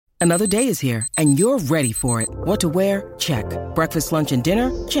Another day is here, and you're ready for it. What to wear? Check. Breakfast, lunch, and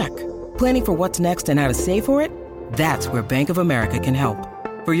dinner? Check. Planning for what's next and how to save for it? That's where Bank of America can help.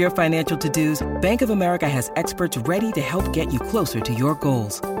 For your financial to-dos, Bank of America has experts ready to help get you closer to your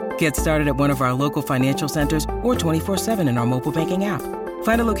goals. Get started at one of our local financial centers or 24/7 in our mobile banking app.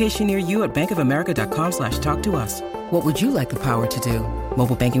 Find a location near you at bankofamerica.com/talktous. What would you like the power to do?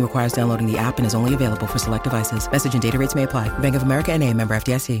 Mobile banking requires downloading the app and is only available for select devices. Message and data rates may apply. Bank of America NA, member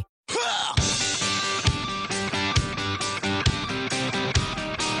FDIC.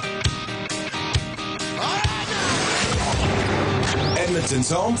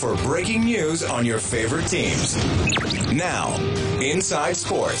 Edmonton's home for breaking news on your favorite teams. Now, Inside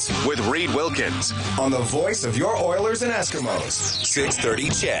Sports with Reed Wilkins on the voice of your Oilers and Eskimos, 630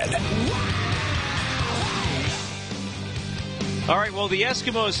 CHED. All right, well, the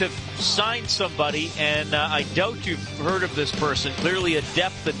Eskimos have signed somebody, and I doubt you've heard of this person. Clearly a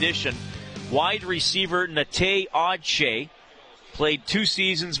depth addition. Wide receiver Nate Odshay. Played 2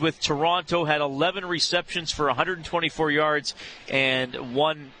 seasons with Toronto, had 11 receptions for 124 yards and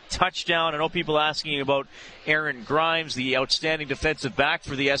 1 touchdown. I know people asking about Aaron Grimes, the outstanding defensive back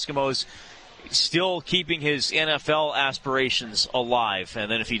for the Eskimos, still keeping his NFL aspirations alive. And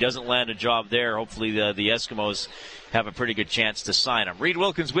then if he doesn't land a job there, hopefully the Eskimos have a pretty good chance to sign him. Reed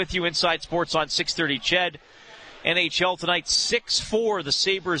Wilkins with you, Inside Sports on 630 CHED. NHL tonight, 6-4. The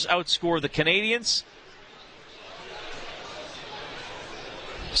Sabres outscore the Canadiens.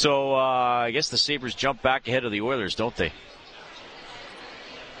 So I guess the Sabres jump back ahead of the Oilers, don't they?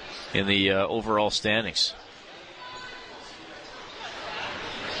 In the overall standings.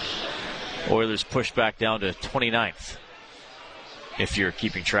 Oilers push back down to 29th, if you're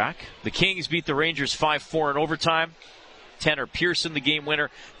keeping track. The Kings beat the Rangers 5-4 in overtime. Tanner Pearson, the game winner.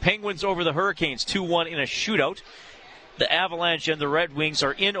 Penguins over the Hurricanes 2-1 in a shootout. The Avalanche and the Red Wings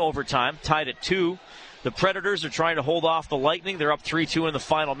are in overtime, tied at 2. The Predators are trying to hold off the Lightning. They're up 3-2 in the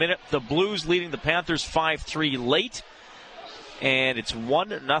final minute. The Blues leading the Panthers 5-3 late. And it's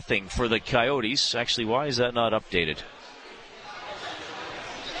 1-0 for the Coyotes. Actually, why is that not updated?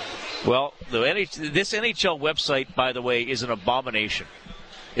 Well, this NHL website, by the way, is an abomination.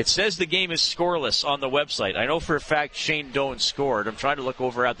 It says the game is scoreless on the website. I know for a fact Shane Doan scored. I'm trying to look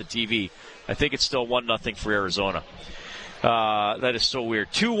over at the TV. I think it's still 1-0 for Arizona. That is so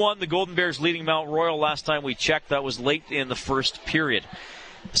weird. 2-1, the Golden Bears leading Mount Royal. Last time we checked, that was late in the first period.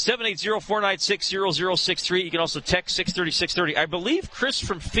 780-496-0063. You can also text 630-630. I believe Chris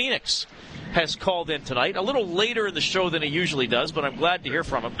from Phoenix has called in tonight. A little later in the show than he usually does, but I'm glad to hear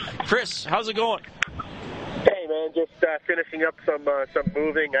from him. Chris, how's it going? Hey, man, just finishing up some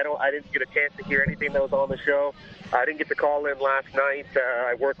moving. I didn't get a chance to hear anything that was on the show. I didn't get to call in last night.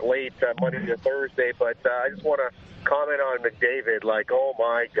 I work late Monday to Thursday, but I just want to comment on McDavid. Like, oh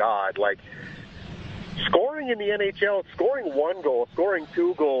my God, like scoring in the NHL, scoring 1 goal, scoring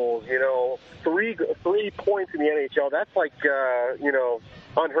 2 goals, three points in the NHL. That's like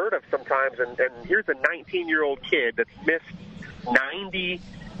unheard of sometimes. And here's a 19-year-old kid that's missed 90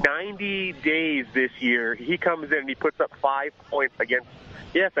 days this year. He comes in and he puts up 5 points against,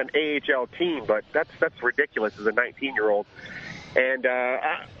 yes, an AHL team, but that's ridiculous as a 19-year-old. And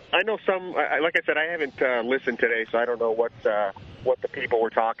I know some, like I said, I haven't listened today, so I don't know what the people were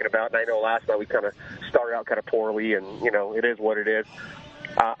talking about. And I know last night we kind of started out kind of poorly, and it is what it is.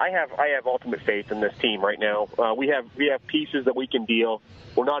 I have ultimate faith in this team right now. We have pieces that we can deal.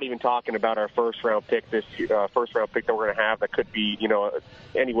 We're not even talking about our first round pick that we're going to have that could be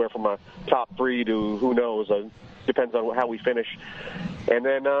anywhere from a top 3 to who knows. Depends on how we finish. And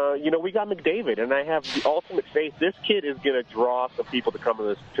then we got McDavid, and I have the ultimate faith. This kid is going to draw some people to come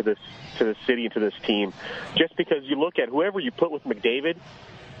to this city and to this team, just because you look at whoever you put with McDavid.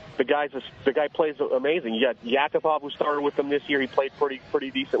 The guy plays amazing. You got Yakupov, who started with them this year. He played pretty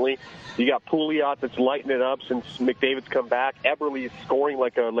decently. You got Pouliot that's lighting it up since McDavid's come back. Eberle is scoring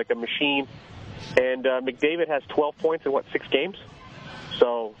like a machine. And McDavid has 12 points in 6 games.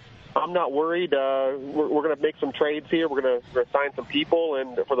 So I'm not worried. We're going to make some trades here. We're going to sign some people.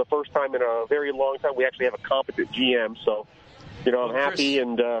 And for the first time in a very long time, we actually have a competent GM. So, I'm happy.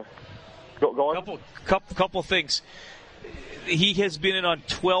 And go on. Couple things. He has been in on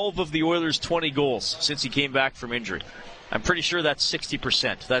 12 of the Oilers' 20 goals since he came back from injury. I'm pretty sure that's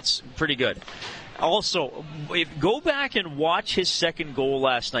 60%. That's pretty good. Also, go back and watch his second goal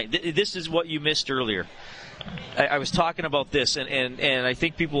last night. This is what you missed earlier. I was talking about this, and I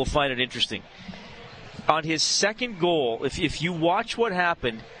think people will find it interesting. On his second goal, if you watch what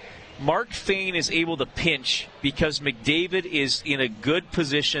happened, Mark Fane is able to pinch because McDavid is in a good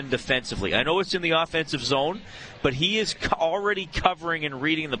position defensively. I know it's in the offensive zone, but he is already covering and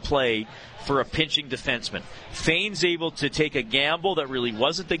reading the play for a pinching defenseman. Fane's able to take a gamble that really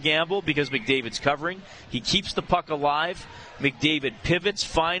wasn't a gamble because McDavid's covering. He keeps the puck alive. McDavid pivots,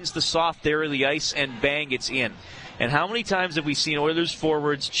 finds the soft area of the ice, and bang, it's in. And how many times have we seen Oilers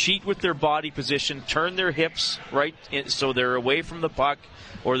forwards cheat with their body position, turn their hips right so they're away from the puck,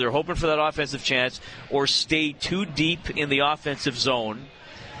 or they're hoping for that offensive chance, or stay too deep in the offensive zone,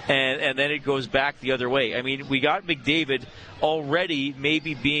 and then it goes back the other way. I mean, we got McDavid already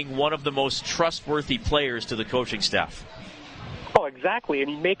maybe being one of the most trustworthy players to the coaching staff. Oh, exactly, and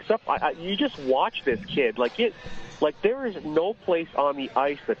he makes up. You just watch this kid. Like there is no place on the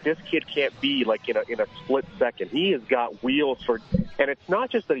ice that this kid can't be like in a split second. He has got wheels for, and it's not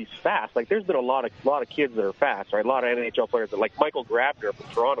just that he's fast. Like there's been a lot of kids that are fast, right? A lot of NHL players that, like Michael Grabner from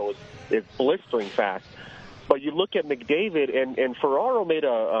Toronto, is blistering fast. But you look at McDavid, and Ferraro made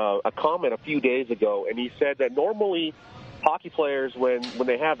a comment a few days ago, and he said that normally hockey players, when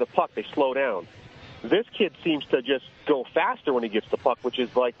they have the puck, they slow down. This kid seems to just go faster when he gets the puck, which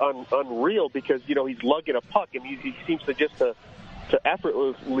is like unreal because, you know, he's lugging a puck and he seems to just to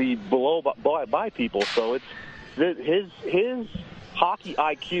effortlessly blow by people. So it's his hockey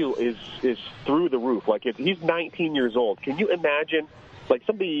IQ is through the roof. Like he's 19 years old. Can you imagine? Like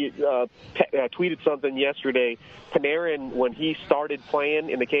somebody tweeted something yesterday. Panarin, when he started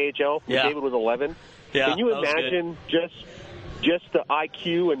playing in the KHL, David was 11. Yeah, can you imagine just the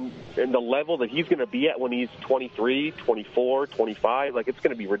IQ and the level that he's going to be at when he's 23, 24, 25. Like, it's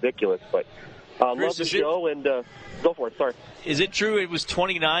going to be ridiculous. But love the show, and go for it. Sorry. Is it true it was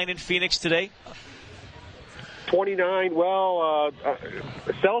 29 in Phoenix today? 29. Well,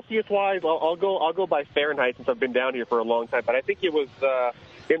 Celsius-wise, I'll go by Fahrenheit since I've been down here for a long time. But I think it was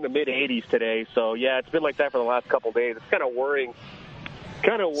in the mid-80s today. So, yeah, it's been like that for the last couple of days. It's kind of worrying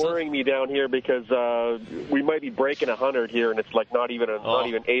me down here because we might be breaking 100 here, and it's like not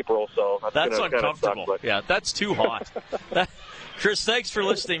even April. So that's uncomfortable. Suck, yeah, that's too hot. Chris, thanks for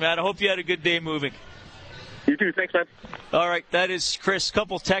listening, man. I hope you had a good day moving. You too. Thanks, man. All right, that is Chris.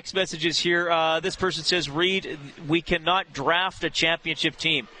 Couple text messages here. This person says, Reed, we cannot draft a championship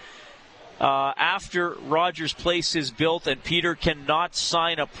team. After Rogers Place is built and Peter cannot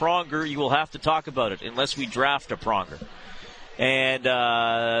sign a Pronger, you will have to talk about it unless we draft a Pronger. And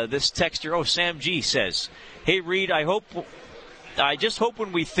this texter, Sam G, says, hey, Reed, I just hope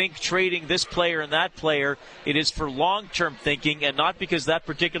when we think trading this player and that player, it is for long-term thinking and not because that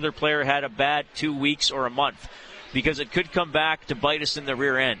particular player had a bad 2 weeks or a month, because it could come back to bite us in the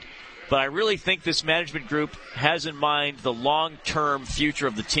rear end. But I really think this management group has in mind the long-term future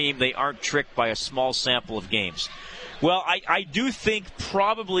of the team. They aren't tricked by a small sample of games. Well, I do think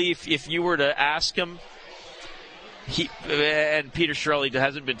probably if you were to ask him, and Peter Chiarelli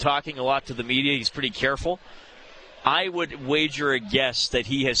hasn't been talking a lot to the media. He's pretty careful. I would wager a guess that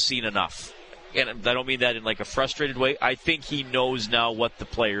he has seen enough. And I don't mean that in like a frustrated way. I think he knows now what the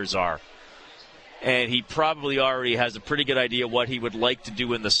players are. And he probably already has a pretty good idea what he would like to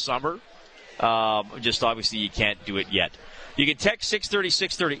do in the summer. Just obviously you can't do it yet. You can text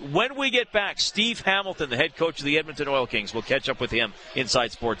 630-630. When we get back, Steve Hamilton, the head coach of the Edmonton Oil Kings. We'll catch up with him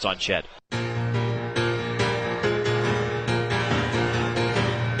inside Sports on Ched.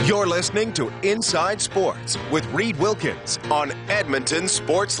 You're listening to Inside Sports with Reed Wilkins on Edmonton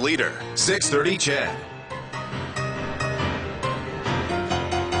Sports Leader, 630 CHED.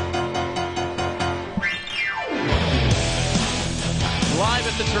 Live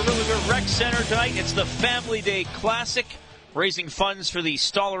at the Terwilliger Rec Center tonight, it's the Family Day Classic, raising funds for the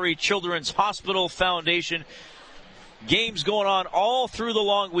Stollery Children's Hospital Foundation. Games going on all through the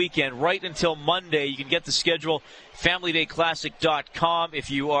long weekend, right until Monday. You can get the schedule, FamilyDayClassic.com.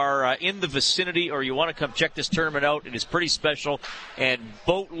 If you are in the vicinity or you want to come check this tournament out, it is pretty special, and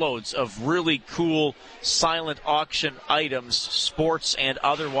boatloads of really cool silent auction items, sports and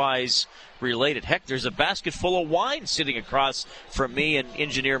otherwise related. Heck, there's a basket full of wine sitting across from me and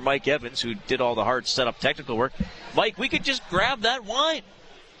engineer Mike Evans, who did all the hard setup technical work. Mike, we could just grab that wine.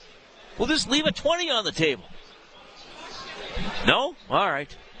 We'll just leave a 20 on the table. No? All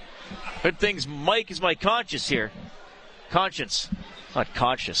right. Good things Mike is my conscience here. Conscience. Not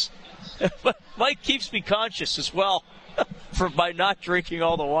conscious. But Mike keeps me conscious as well by not drinking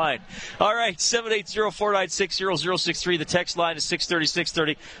all the wine. All right, 780-496-0063. The text line is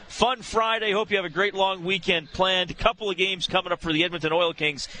 630-630. Fun Friday. Hope you have a great long weekend planned. A couple of games coming up for the Edmonton Oil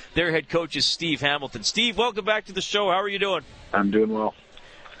Kings. Their head coach is Steve Hamilton. Steve, welcome back to the show. How are you doing? I'm doing well.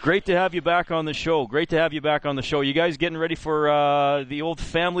 Great to have you back on the show. You guys getting ready for the old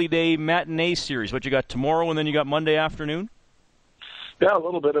Family Day matinee series? What you got tomorrow, and then you got Monday afternoon? Yeah, a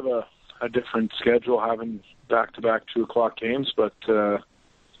little bit of a different schedule, having back-to-back 2 o'clock games, but I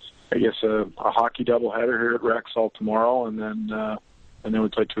guess a hockey doubleheader here at Rexall tomorrow, and then we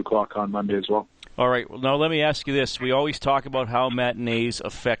play 2 o'clock on Monday as well. All right. Well, now let me ask you this. We always talk about how matinees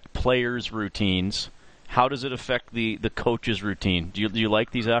affect players' routines. How does it affect the coach's routine? Do you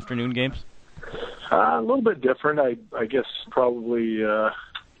like these afternoon games? A little bit different. I guess probably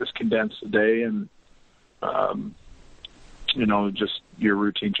just condense the day and, just your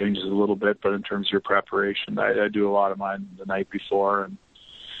routine changes a little bit. But in terms of your preparation, I do a lot of mine the night before and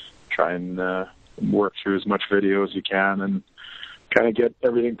try and work through as much video as you can and kind of get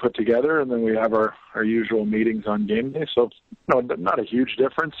everything put together, and then we have our usual meetings on game day. So, not a huge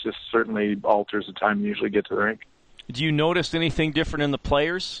difference, just certainly alters the time you usually get to the rink. Do you notice anything different in the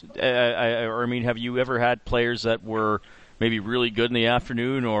players? Have you ever had players that were maybe really good in the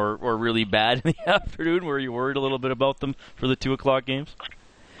afternoon or really bad in the afternoon? Were you worried a little bit about them for the 2 o'clock games?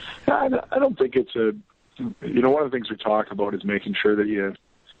 I don't think it's one of the things we talk about is making sure that you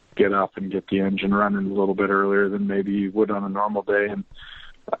get up and get the engine running a little bit earlier than maybe you would on a normal day. And,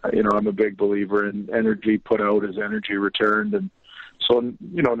 I'm a big believer in energy put out is energy returned. And so,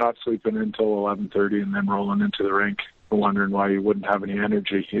 not sleeping until 11:30 and then rolling into the rink and wondering why you wouldn't have any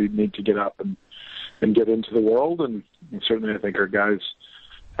energy. You need to get up and get into the world. And certainly I think our guys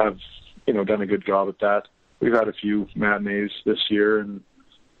have, done a good job at that. We've had a few matinees this year, and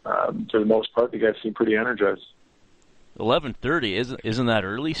for the most part, the guys seem pretty energized. 11:30 isn't that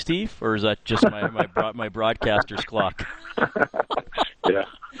early, Steve, or is that just my broadcaster's clock?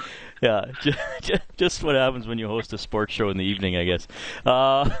 Yeah. Just what happens when you host a sports show in the evening, I guess.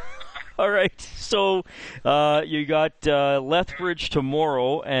 All right, so you got Lethbridge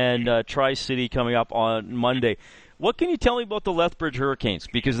tomorrow and Tri-City coming up on Monday. What can you tell me about the Lethbridge Hurricanes?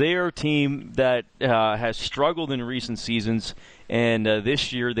 Because they are a team that has struggled in recent seasons, and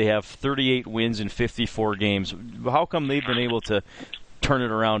this year they have 38 wins in 54 games. How come they've been able to turn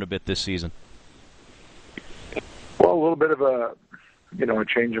it around a bit this season? Well, a little bit of a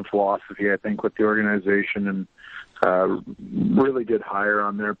change in philosophy, I think, with the organization, and really good hire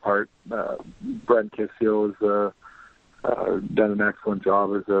on their part. Brent Kissel has done an excellent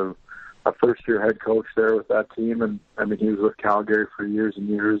job as a first-year head coach there with that team, and he was with Calgary for years and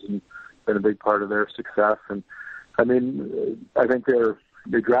years and been a big part of their success. And I think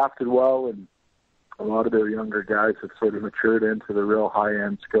they drafted well, and a lot of their younger guys have sort of matured into the real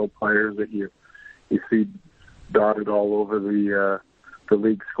high-end skilled players that you see dotted all over the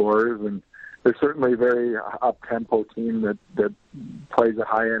league scores. And they're certainly a very up-tempo team that plays a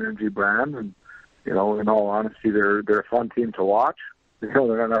high-energy brand. And in all honesty, they're a fun team to watch.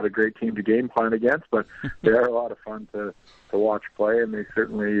 They're not a great team to game plan against, but they are a lot of fun to watch play, and they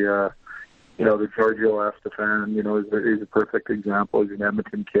certainly, the Giorgio Estefan, is a perfect example. He's an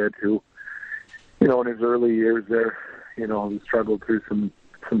Edmonton kid who, in his early years there, he struggled through some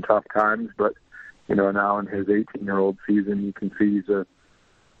tough times, but, now in his 18-year-old season, you can see he's a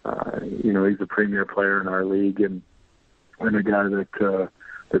premier player in our league, and a guy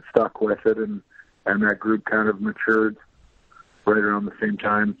that stuck with it, and that group kind of matured right around the same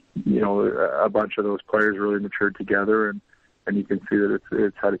time. A bunch of those players really matured together, and you can see that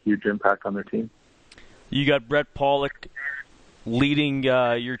it's had a huge impact on their team. You got Brett Pollock leading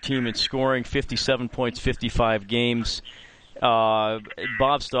your team in scoring, 57 points, 55 games. Bob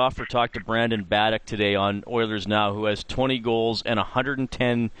Stauffer talked to Brandon Baddock today on Oilers Now, who has 20 goals and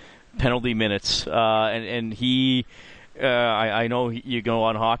 110 penalty minutes, and he. I know you go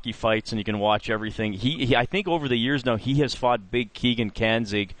on hockey fights and you can watch everything. He I think over the years now he has fought Big Keegan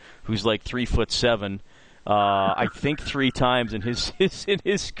Kanzig, who's like 3'7", I think 3 times in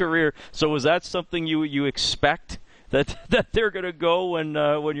his career. So was that something you expect that they're going to go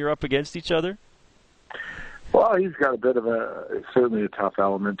when you're up against each other? Well, he's got a bit of certainly a tough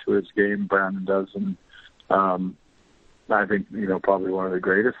element to his game. Brandon does, and I think, probably one of the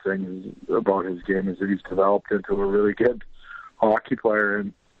greatest things about his game is that he's developed into a really good hockey player.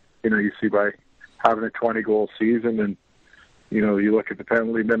 And, you see by having a 20-goal season and, you look at the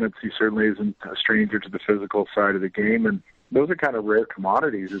penalty minutes, he certainly isn't a stranger to the physical side of the game. And those are kind of rare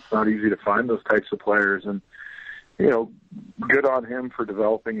commodities. It's not easy to find those types of players. And, good on him for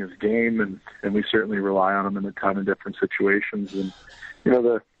developing his game. And we certainly rely on him in a ton of different situations. And,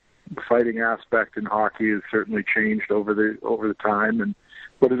 the fighting aspect in hockey has certainly changed over the time,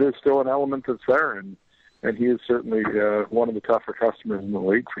 but it is still an element that's there, and he is certainly one of the tougher customers in the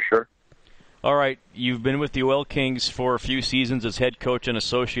league for sure. All right, you've been with the Oil Kings for a few seasons as head coach and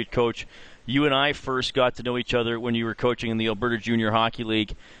associate coach. You and I first got to know each other when you were coaching in the Alberta Junior Hockey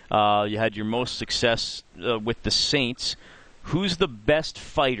League. You had your most success with the Saints. Who's the best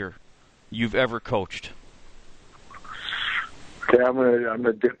fighter you've ever coached? Okay, I'm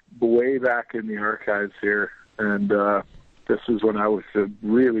gonna dip way back in the archives here, and this is when I was a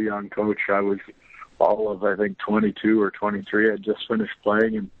really young coach. I was all of, I think, 22 or 23. I had just finished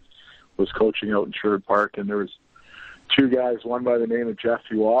playing and was coaching out in Sherwood Park, and there was two guys, one by the name of Jeff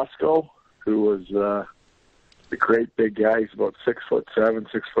Uwasco, who was a great big guy. He's about 6'7",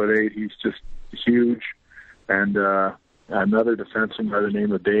 6'8". He's just huge, and another defenseman by the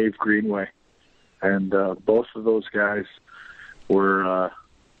name of Dave Greenway, and both of those guys were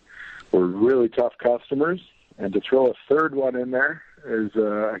really tough customers. And to throw a third one in there is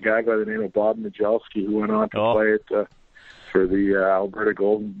a guy by the name of Bob Nijelski, who went on to play for the Alberta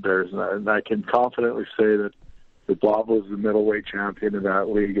Golden Bears. And I can confidently say that Bob was the middleweight champion of that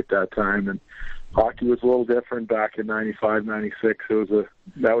league at that time. And hockey was a little different back in 95, 96.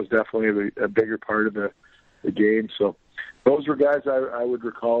 That was definitely a bigger part of the game. So those were guys I would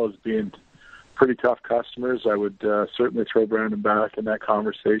recall as being pretty tough customers. I would certainly throw Brandon back in that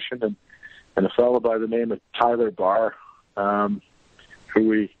conversation. And a fellow by the name of Tyler Barr, who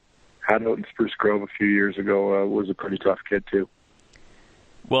we had out in Spruce Grove a few years ago, was a pretty tough kid too.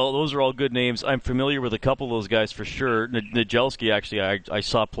 Well, those are all good names. I'm familiar with a couple of those guys for sure. Nijelski, actually, I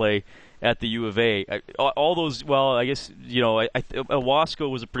saw play at the U of A. All those, well, I guess, Wasco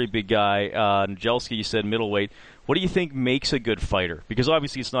was a pretty big guy. Nijelski, you said middleweight. What do you think makes a good fighter? Because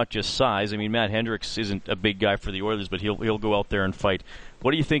obviously it's not just size. I mean, Matt Hendricks isn't a big guy for the Oilers, but he'll go out there and fight.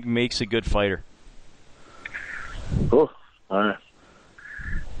 What do you think makes a good fighter?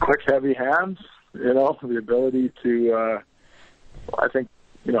 Quick, heavy hands, the ability to, I think,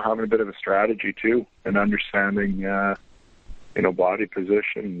 having a bit of a strategy too, and understanding, body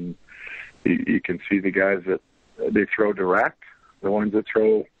position. You can see the guys that they throw direct, the ones that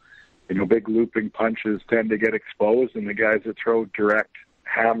throw, big looping punches tend to get exposed, and the guys that throw direct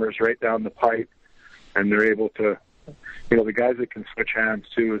hammers right down the pipe, and they're able to, the guys that can switch hands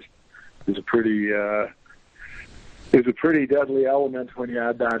too is a pretty deadly element when you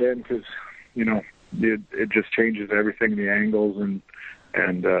add that in, because it just changes everything, the angles and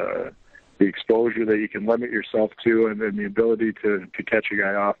the exposure that you can limit yourself to, and then the ability to catch a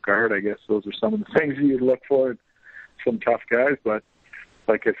guy off guard. I guess those are some of the things you'd look for in some tough guys. But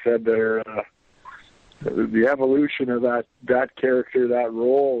like I said, they're the evolution of that character, that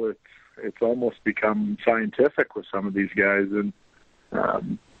role. It's almost become scientific with some of these guys, and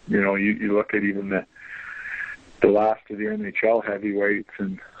you look at even the last of the NHL heavyweights,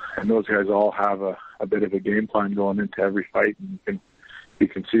 and those guys all have a bit of a game plan going into every fight, and you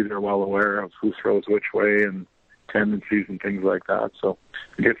can see they're well aware of who throws which way and tendencies and things like that. So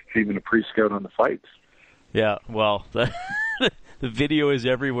I guess it's even a pre-scout on the fights. Yeah, well, the video is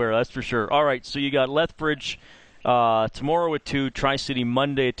everywhere, that's for sure. All right, so you got Lethbridge tomorrow at 2, Tri-City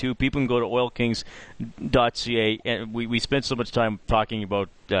Monday at 2. People can go to oilkings.ca. And we spent so much time talking about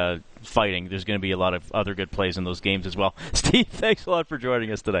fighting. There's going to be a lot of other good plays in those games as well. Steve, thanks a lot for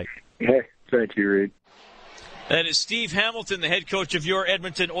joining us today. Hey, thank you, Reed. That is Steve Hamilton, the head coach of your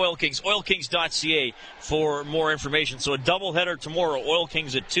Edmonton Oil Kings. Oilkings.ca for more information. So a doubleheader tomorrow. Oil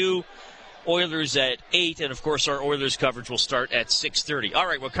Kings at 2, Oilers at 8, and of course our Oilers coverage will start at 6:30. All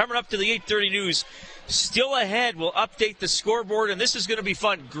right, we're coming up to the 8:30 news. Still ahead, we'll update the scoreboard, and this is going to be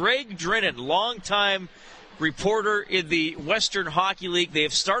fun. Greg Drinnan, longtime reporter in the Western Hockey League. They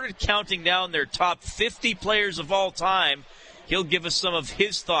have started counting down their top 50 players of all time. He'll give us some of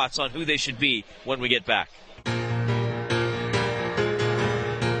his thoughts on who they should be when we get back.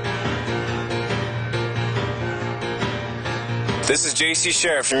 This is JC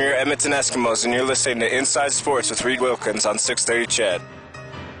Sheriff from your Edmonton Eskimos, and you're listening to Inside Sports with Reed Wilkins on 630 CHED.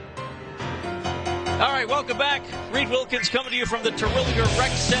 All right, welcome back. Reed Wilkins coming to you from the Terwilliger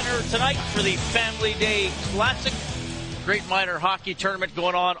Rec Center tonight for the Family Day Classic. Great minor hockey tournament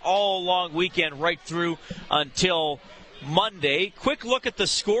going on all long weekend right through until Monday. Quick look at the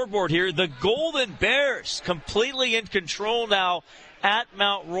scoreboard here. The Golden Bears completely in control now at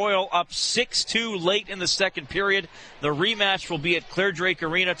Mount Royal, up 6-2 late in the second period. The rematch will be at Clare Drake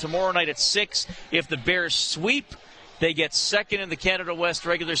Arena tomorrow night at 6. If the Bears sweep, they get second in the Canada West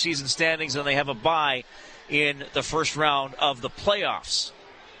regular season standings, and they have a bye in the first round of the playoffs.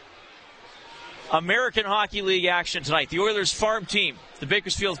 American Hockey League action tonight. The Oilers farm team, the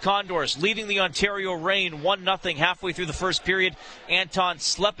Bakersfield Condors, leading the Ontario Reign 1-0 halfway through the first period. Anton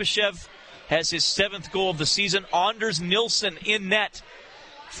Slepyshev has his 7th goal of the season. Anders Nilsson in net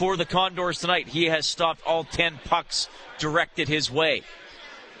for the Condors tonight. He has stopped all 10 pucks directed his way.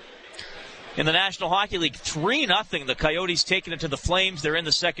 In the National Hockey League, 3-0. The Coyotes taking it to the Flames. They're in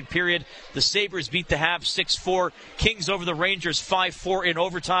the second period. The Sabres beat the Habs 6-4. Kings over the Rangers 5-4 in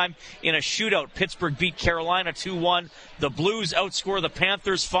overtime in a shootout. Pittsburgh beat Carolina 2-1. The Blues outscore the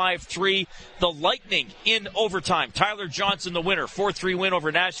Panthers 5-3. The Lightning in overtime. Tyler Johnson the winner. 4-3 win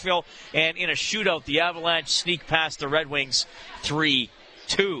over Nashville. And in a shootout, the Avalanche sneak past the Red Wings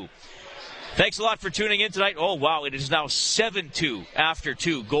 3-2. Thanks a lot for tuning in tonight. Oh, wow, it is now 7-2 after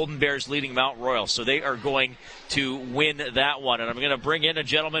 2. Golden Bears leading Mount Royal, so they are going to win that one. And I'm going to bring in a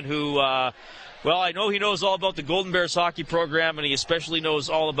gentleman who, well, I know he knows all about the Golden Bears hockey program, and he especially knows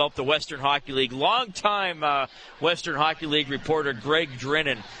all about the Western Hockey League. Long-time Western Hockey League reporter Greg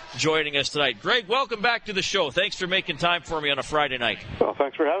Drinnan joining us tonight. Greg, welcome back to the show. Thanks for making time for me on a Friday night. Well,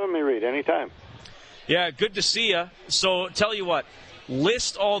 thanks for having me, Reed. Anytime. Yeah, good to see you. So, tell you what.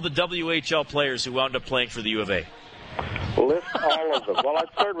 List all the WHL players who wound up playing for the U of A. List all of them. Well, I'd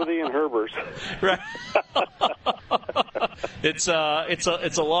start with Ian Herbers. Right. It's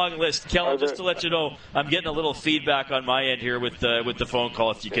a long list. Kellen, just to let you know, I'm getting a little feedback on my end here with the phone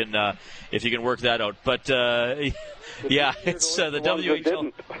call. If you can work that out. But yeah, it's the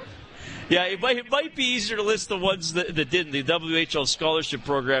WHL. Yeah, it might be easier to list the ones that didn't. The WHL scholarship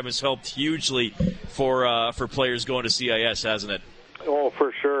program has helped hugely for players going to CIS, hasn't it? Oh,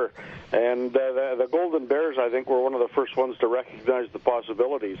 for sure. And the Golden Bears, I think, were one of the first ones to recognize the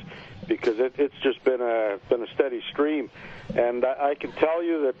possibilities, because it's just been a steady stream. And I can tell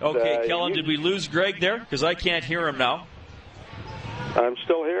you that. Okay, Kellen, did we lose Greg there? Because I can't hear him now. I'm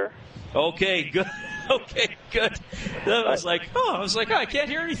still here. Okay, good. Okay, good. I was like, I can't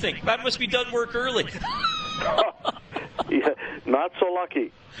hear anything. I must be done work early. Yeah, not so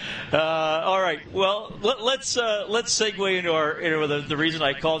lucky. All right. Well, let's segue into the reason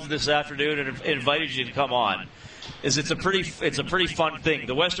I called you this afternoon and invited you to come on. It's a pretty fun thing.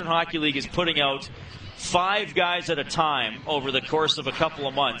 The Western Hockey League is putting out 5 guys at a time over the course of a couple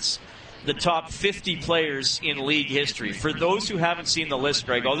of months, the top 50 players in league history. For those who haven't seen the list,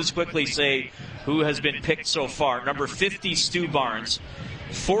 Greg, I'll just quickly say who has been picked so far. Number 50, Stu Barnes.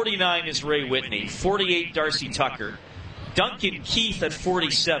 49 is Ray Whitney. 48, Darcy Tucker. Duncan Keith at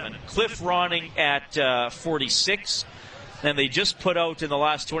 47. Cliff Ronning at 46. And they just put out in the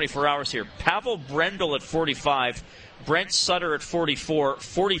last 24 hours here, Pavel Brendel at 45. Brent Sutter at 44.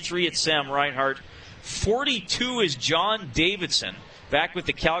 43 at Sam Reinhart. 42 is John Davidson, back with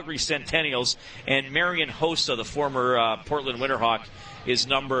the Calgary Centennials, and Marian Hossa, the former Portland Winterhawk, is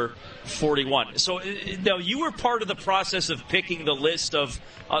number 41. So now you were part of the process of picking the list of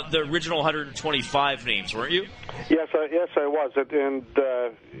the original 125 names, weren't you? Yes, I was. And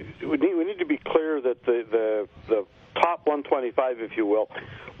we need to be clear that the top 125, if you will,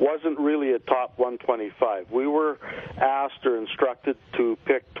 wasn't really a top 125. We were asked or instructed to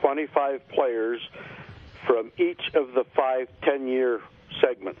pick 25 players from each of the 5 10-year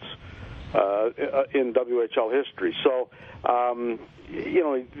segments in WHL history. So,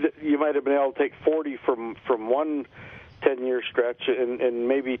 you might have been able to take 40 from one 10-year stretch and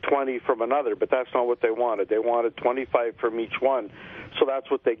maybe 20 from another, but that's not what they wanted. They wanted 25 from each one, so that's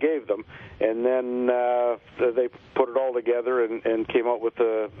what they gave them. And then they put it all together and came out with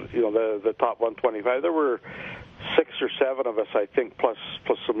the top 125. There were 6 or 7 of us, I think, plus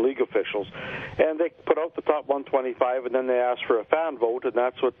some league officials, and they put out the top 125, and then they asked for a fan vote, and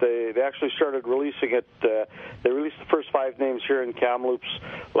that's what they actually started releasing it. They released the first 5 names here in Kamloops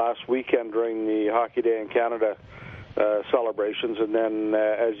last weekend during the Hockey Day in Canada celebrations, and then,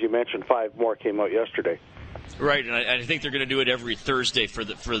 as you mentioned, 5 more came out yesterday. Right, and I think they're going to do it every Thursday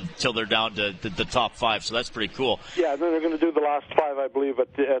till they're down to the top 5, so that's pretty cool. Yeah, and then they're going to do the last 5, I believe,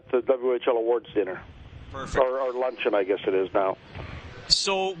 at the WHL Awards dinner. Perfect. Or luncheon, I guess it is now.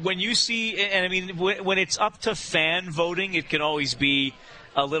 So when you see, and I mean, when it's up to fan voting, it can always be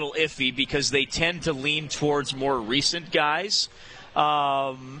a little iffy because they tend to lean towards more recent guys.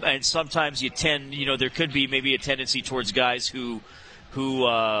 And sometimes there could be maybe a tendency towards guys who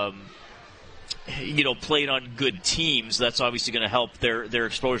played on good teams. That's obviously going to help their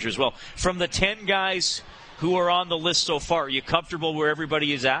exposure as well. From the 10 guys who are on the list so far, are you comfortable where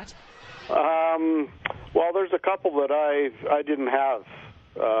everybody is at? Well, there's a couple that I didn't have.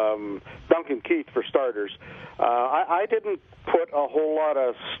 Duncan Keith, for starters. I didn't put a whole lot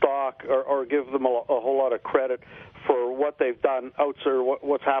of stock or give them a whole lot of credit for what they've done outside,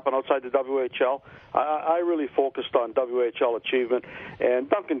 what's happened outside the WHL. I really focused on WHL achievement. And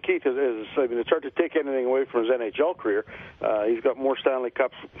Duncan Keith it's hard to take anything away from his NHL career. He's got more Stanley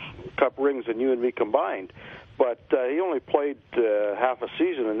Cup rings than you and me combined. but he only played half a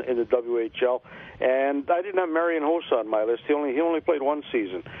season in the WHL. And I didn't have Marian Hossa on my list. He only played one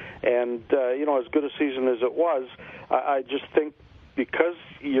season. And, as good a season as it was, I just think because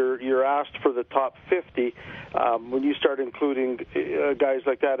you're asked for the top 50, when you start including guys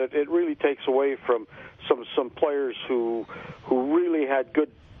like that, it really takes away from some players who really had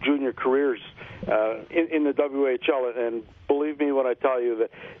good junior careers in the WHL. And believe me when I tell you that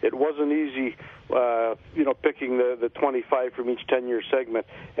it wasn't easy, picking the 25 from each 10-year segment,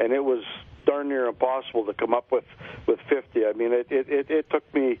 and it was darn near impossible to come up with 50. I mean, it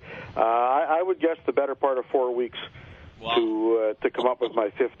took me, I would guess, the better part of 4 weeks. Wow. To come up with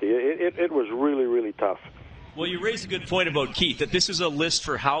my 50. It was really, really tough. Well, you raised a good point about Keith, that this is a list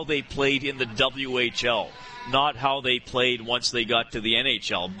for how they played in the WHL, not how they played once they got to the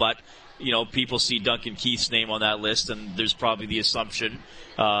NHL. But, people see Duncan Keith's name on that list, and there's probably the assumption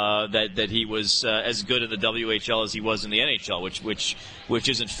that he was as good in the WHL as he was in the NHL, which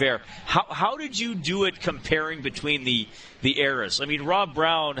isn't fair. How did you do it comparing between the eras? I mean, Rob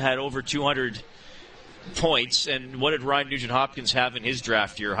Brown had over 200 points, and what did Ryan Nugent-Hopkins have in his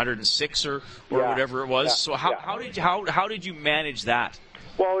draft year? 106 or whatever it was. Yeah, so how did you manage that?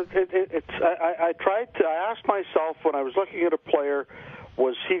 Well, I tried to. I asked myself when I was looking at a player,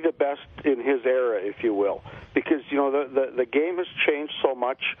 was he the best in his era, if you will? Because the game has changed so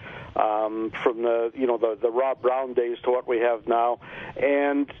much from the Rob Brown days to what we have now,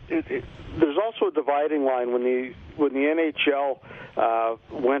 and there's also a dividing line when the NHL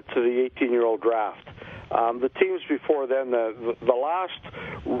went to the 18-year-old draft. The teams before then, the last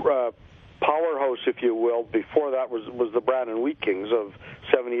powerhouse, if you will, before that was the Brandon Wheat Kings of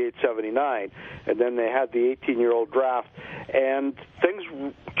 78, 79, and then they had the 18-year-old draft, and things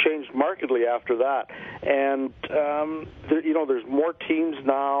changed markedly after that. And there's more teams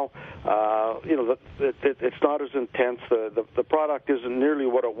now. It's not as intense. The product isn't nearly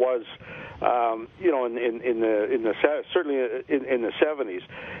what it was. Certainly in the 70s.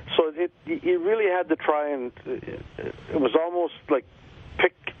 So you really had to try, and it was almost like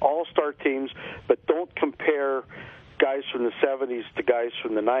pick all-star teams, but don't compare guys from the 70s to guys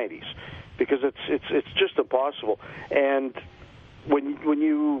from the 90s, because it's just impossible. And when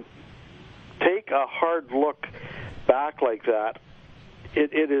you take a hard look back like that,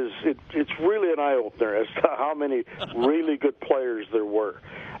 it's really an eye-opener as to how many really good players there were.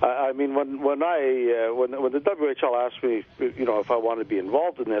 I mean, when the WHL asked me, if I wanted to be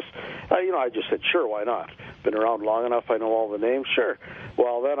involved in this, I just said, sure, why not? Been around long enough, I know all the names, sure.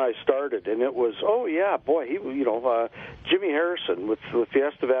 Well, then I started, and it was, oh yeah, boy, Jimmy Harrison with the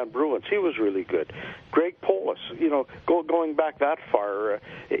Estevan Bruins, he was really good. Greg Polis, going back that far,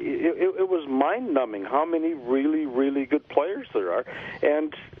 it was mind-numbing how many really, really good players there are,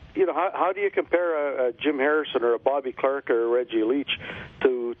 and. How do you compare a Jim Harrison or a Bobby Clark or a Reggie Leach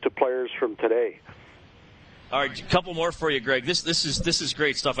to players from today? All right, a couple more for you, Greg. This is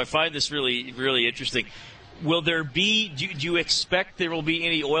great stuff. I find this really, really interesting. Will there be? Do you expect there will be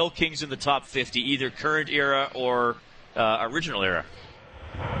any Oil Kings in the top 50, either current era or original era?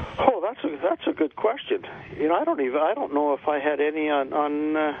 Oh, that's a good question. I don't know if I had any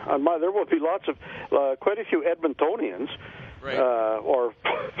on my. There will be lots of quite a few Edmontonians. Right. Or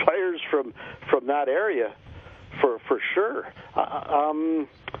players from that area, for sure.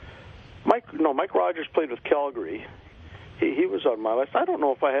 Mike Rogers played with Calgary. He was on my list. I don't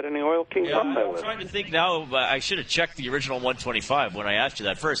know if I had any Oil Kings on my list. I'm trying to think now. I should have checked the original 125 when I asked you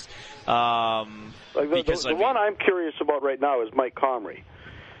that first. The one I'm curious about right now is Mike Comrie,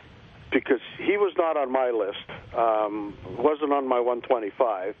 because he was not on my list. Wasn't on my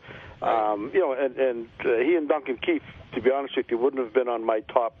 125. Right. And he and Duncan Keith, to be honest with you, wouldn't have been on my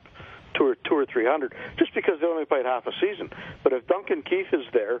top two or 300, just because they only played half a season. But if Duncan Keith is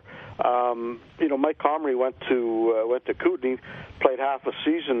there, Mike Comrie went to Kootenay, played half a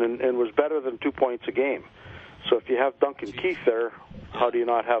season, and was better than 2 points a game. So if you have Duncan Keith there, how do you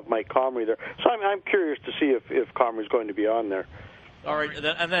not have Mike Comrie there? So I'm curious to see if Comrie's going to be on there. All right,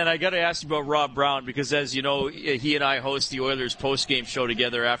 and then I got to ask you about Rob Brown, because as you know, he and I host the Oilers post-game show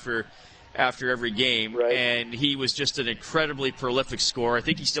together after every game, right. And he was just an incredibly prolific scorer. I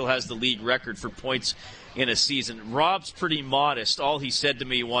think he still has the league record for points in a season. Rob's pretty modest. All he said to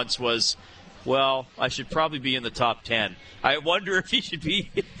me once was, well, I should probably be in the top 10. I wonder if he should be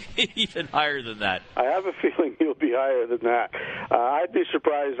even higher than that. I have a feeling he'll be higher than that. I'd be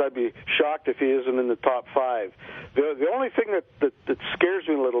surprised. I'd be shocked if he isn't in the top 5. The only thing that scares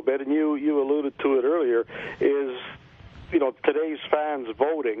me a little bit, and you alluded to it earlier, is today's fans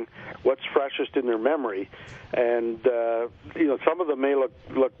voting what's freshest in their memory. And, some of them may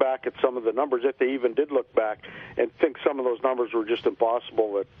look back at some of the numbers, if they even did look back, and think some of those numbers were just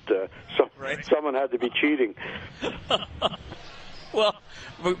impossible, that someone had to be cheating. Well,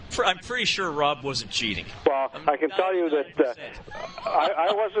 I'm pretty sure Rob wasn't cheating. Well, I can tell you that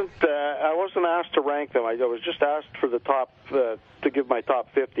I wasn't asked to rank them. I was just asked for the top to give my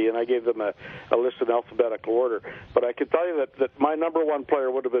top 50, and I gave them a list in alphabetical order. But I can tell you that my number one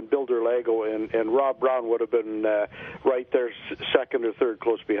player would have been Bill Derlago, and Rob Brown would have been right there, second or third,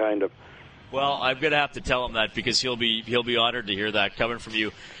 close behind him. Well, I'm going to have to tell him that because he'll be honored to hear that coming from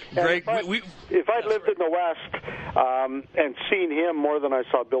you. Greg, if I'd lived in the West and seen him more than I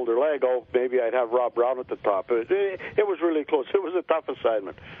saw Bill Derlago, maybe I'd have Rob Brown at the top. It was really close. It was a tough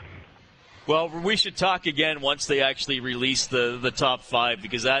assignment. Well, we should talk again once they actually release the top 5,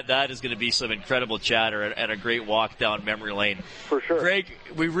 because that is going to be some incredible chatter and a great walk down memory lane. For sure. Greg,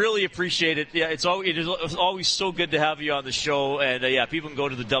 we really appreciate it. Yeah, it is always so good to have you on the show. And, people can go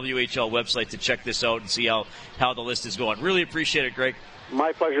to the WHL website to check this out and see how the list is going. Really appreciate it, Greg.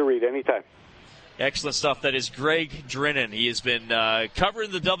 My pleasure, Reed. Anytime. Excellent stuff. That is Greg Drinnan. He has been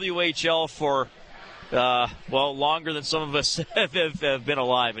covering the WHL for longer than some of us have been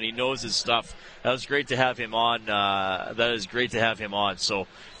alive, and he knows his stuff. That was great to have him on. So,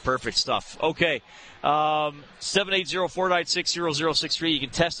 perfect stuff. Okay. 780-496-0063. You can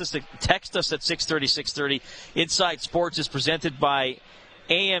text us at 630-630. Inside Sports is presented by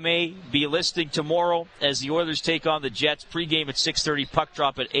AMA. Be listening tomorrow as the Oilers take on the Jets. Pre-game at 6:30, puck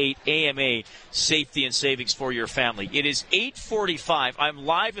drop at 8. AMA, safety and savings for your family. It is 8:45. I'm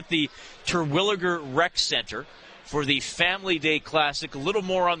live at the Terwilliger Rec Center for the Family Day Classic. A little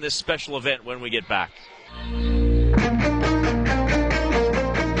more on this special event when we get back.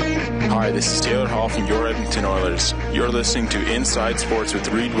 Hi, this is Taylor Hall from your Edmonton Oilers. You're listening to Inside Sports with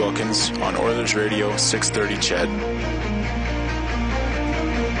Reed Wilkins on Oilers Radio 630 CHED.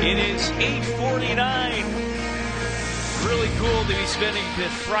 It is 8:49. Really cool to be spending the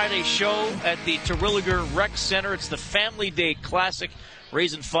Friday show at the Terwilliger Rec Center. It's the Family Day Classic,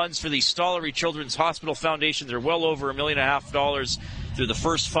 raising funds for the Stollery Children's Hospital Foundation. They're well over $1.5 million through the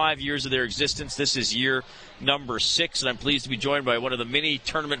first 5 years of their existence. This is year number 6, and I'm pleased to be joined by one of the mini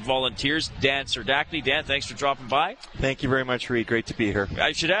tournament volunteers, Dan Serdachny. Dan, thanks for dropping by. Thank you very much, Reed. Great to be here.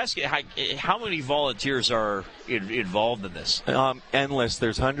 I should ask you, how many volunteers are involved in this? Endless.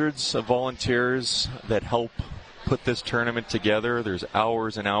 There's hundreds of volunteers that help put this tournament together. There's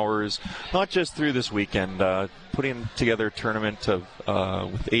hours and hours, not just through this weekend. Putting together a tournament of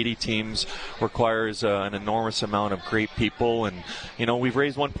with 80 teams requires an enormous amount of great people, and we've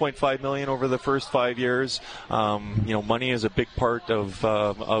raised $1.5 million over the first 5 years. Money is a big part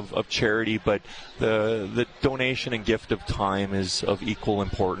of charity, but the donation and gift of time is of equal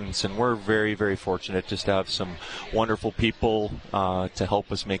importance, and we're very, very fortunate just to have some wonderful people to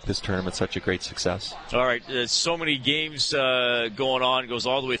help us make this tournament such a great success. All right, so many games going on. It goes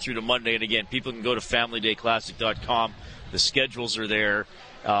all the way through to Monday, and again, people can go to FamilyDayClassic.com. The schedules are there,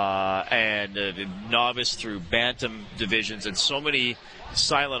 and novice through bantam divisions, and so many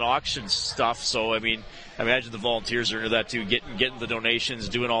silent auction stuff. So, I imagine the volunteers are into that too, getting the donations,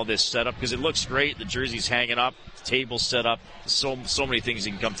 doing all this setup, because it looks great. The jerseys hanging up, the tables set up, so many things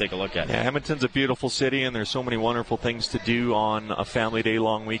you can come take a look at. Yeah, Edmonton's a beautiful city, and there's so many wonderful things to do on a Family Day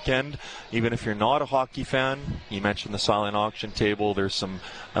long weekend. Even if you're not a hockey fan, you mentioned the silent auction table. There's some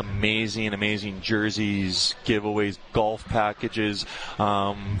amazing jerseys, giveaways, golf packages,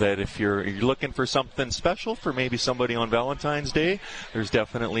 that if you're looking for something special for maybe somebody on Valentine's Day, there's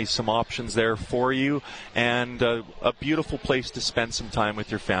definitely some options there for you, and a beautiful place to spend some time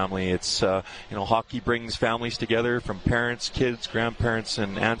with your family. It's hockey brings families together, from parents, kids, grandparents,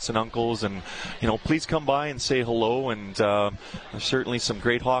 and aunts and uncles, and please come by and say hello. And there's certainly some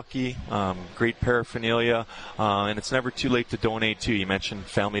great hockey, great paraphernalia, and it's never too late to donate too. You mentioned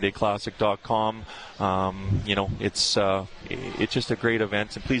FamilyDayClassic.com. It's just a great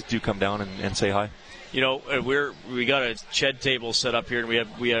event, and please do come down and say hi. We got a CHED table set up here, and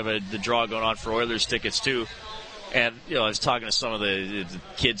we have the draw going on for Oilers tickets too. And I was talking to some of the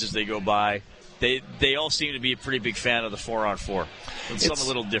kids as they go by. They all seem to be a pretty big fan of the 4-on-4. It's something a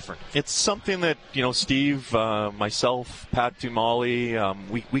little different. It's something that Steve, myself, Pat Dumali,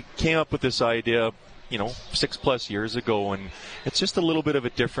 we came up with this idea 6+ years ago, and it's just a little bit of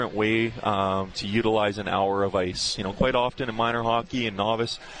a different way to utilize an hour of ice. Quite often in minor hockey and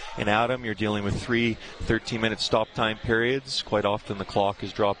novice and Adam, you're dealing with 3 13-minute stop time periods. Quite often the clock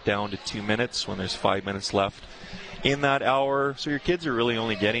is dropped down to 2 minutes when there's 5 minutes left in that hour. So your kids are really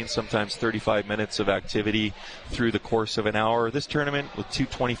only getting sometimes 35 minutes of activity through the course of an hour. This tournament with 2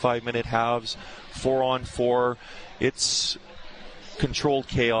 25-minute halves, 4-on-4, it's controlled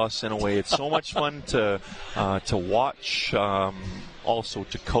chaos in a way. It's so much fun to watch. Also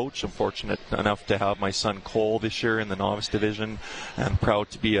to coach. I'm fortunate enough to have my son Cole this year in the novice division. I'm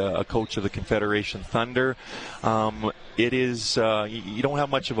proud to be a coach of the Confederation Thunder. It is, you don't have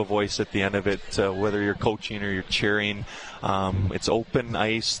much of a voice at the end of it, whether you're coaching or you're cheering. It's open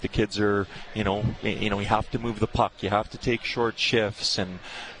ice. The kids are, you have to move the puck. You have to take short shifts. And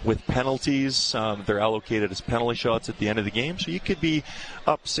with penalties, they're allocated as penalty shots at the end of the game. So you could be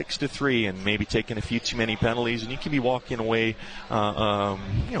up 6-3 and maybe taking a few too many penalties, and you can be walking away, not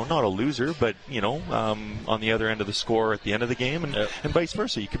a loser, but, on the other end of the score at the end of the game, and vice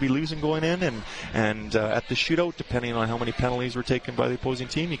versa. You could be losing going in, and at the shootout, depending on how many penalties were taken by the opposing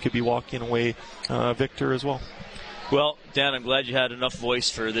team, you could be walking away victor as well. Well, Dan, I'm glad you had enough voice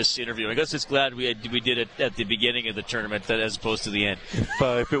for this interview. I guess it's glad we did it at the beginning of the tournament as opposed to the end.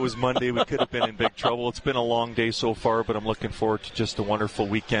 If it was Monday, we could have been in big trouble. It's been a long day so far, but I'm looking forward to just a wonderful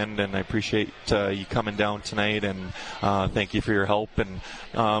weekend, and I appreciate you coming down tonight, and thank you for your help. And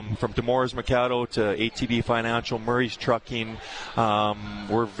from Demores Mercado to ATB Financial, Murray's Trucking,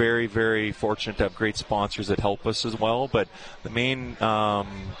 we're very, very fortunate to have great sponsors that help us as well. But the main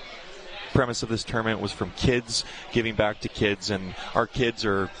premise of this tournament was from kids, giving back to kids, and our kids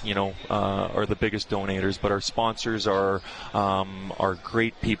are the biggest donators, but our sponsors are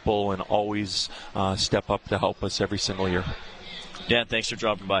great people and always step up to help us every single year. Dan, thanks for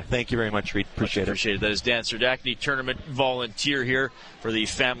dropping by. Thank you very much, Reed. Appreciate it. That is Dan Serdachny, tournament volunteer here for the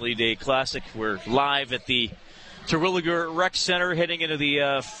Family Day Classic. We're live at the Terwilliger Rec Center, heading into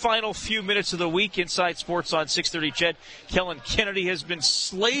the final few minutes of the week. Inside Sports on 630 CHED. Kellen Kennedy has been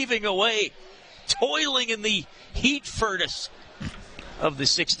slaving away, toiling in the heat furnace of the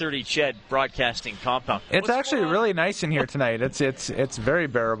 630 CHED broadcasting compound. It's actually really nice in here tonight. It's very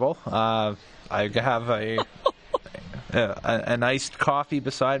bearable. I have an iced coffee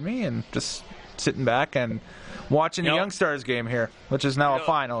beside me and just sitting back and watching the Young Stars game here, which is now a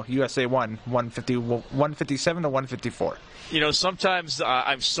final. USA won 157 to 154. Sometimes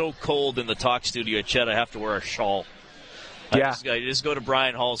I'm so cold in the talk studio at CHED, I have to wear a shawl. I just go to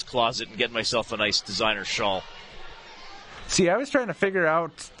Brian Hall's closet and get myself a nice designer shawl. See, I was trying to figure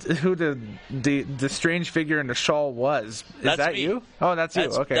out who the strange figure in the shawl was. Is that me. You? Oh, that's you.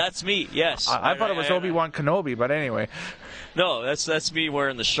 Okay. That's me, yes. I thought it was Obi-Wan Kenobi, but anyway. No, that's me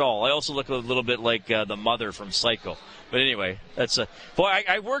wearing the shawl. I also look a little bit like the mother from Psycho. But anyway,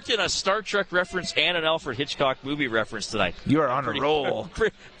 I worked in a Star Trek reference and an Alfred Hitchcock movie reference tonight. You are on a roll.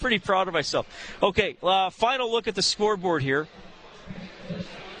 Pretty proud of myself. Okay, final look at the scoreboard here.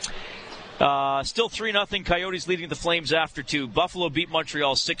 Still 3-0. Coyotes leading the Flames after 2. Buffalo beat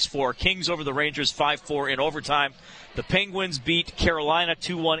Montreal 6-4. Kings over the Rangers 5-4 in overtime. The Penguins beat Carolina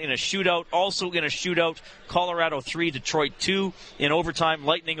 2-1 in a shootout. Also in a shootout, Colorado 3, Detroit 2 in overtime.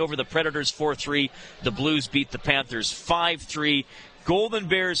 Lightning over the Predators 4-3. The Blues beat the Panthers 5-3. Golden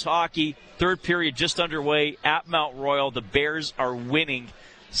Bears hockey, third period just underway at Mount Royal. The Bears are winning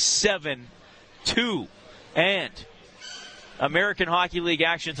 7-2. And American Hockey League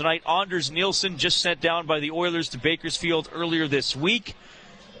action tonight. Anders Nielsen just sent down by the Oilers to Bakersfield earlier this week.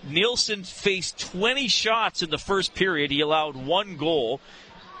 Nielsen faced 20 shots in the first period. He allowed 1 goal,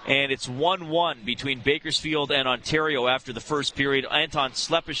 and it's 1-1 between Bakersfield and Ontario after the first period. Anton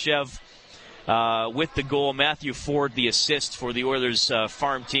Slepyshev with the goal. Matthew Ford the assist for the Oilers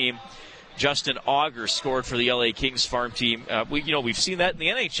farm team. Justin Auger scored for the LA Kings farm team. We've seen that in the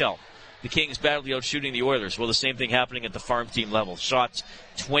NHL. The Kings badly out shooting the Oilers. Well, the same thing happening at the farm team level. Shots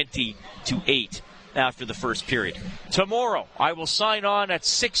 20-8 after the first period. Tomorrow, I will sign on at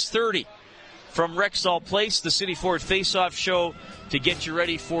 6:30 from Rexall Place, the City Ford Face-Off Show, to get you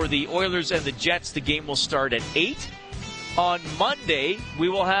ready for the Oilers and the Jets. The game will start at 8. On Monday, we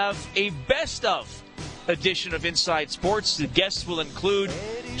will have a best-of edition of Inside Sports. The guests will include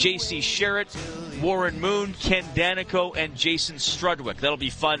J.C. Sherritt, Warren Moon, Ken Danico, and Jason Strudwick. That'll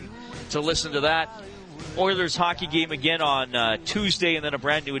be fun to listen to that. Oilers hockey game again on Tuesday, and then a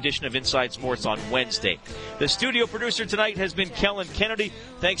brand new edition of Inside Sports on Wednesday. The studio producer tonight has been Kellen Kennedy.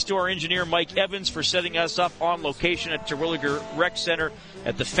 Thanks to our engineer Mike Evans for setting us up on location at Terwilliger Rec Center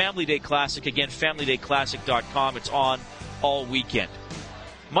at the Family Day Classic. Again, FamilyDayClassic.com. It's on all weekend.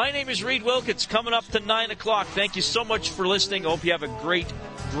 My name is Reed Wilkins. Coming up to 9 o'clock. Thank you so much for listening. I hope you have a great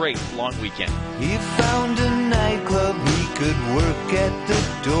long weekend. He found a nightclub he could work at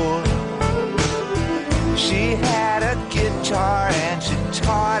the door.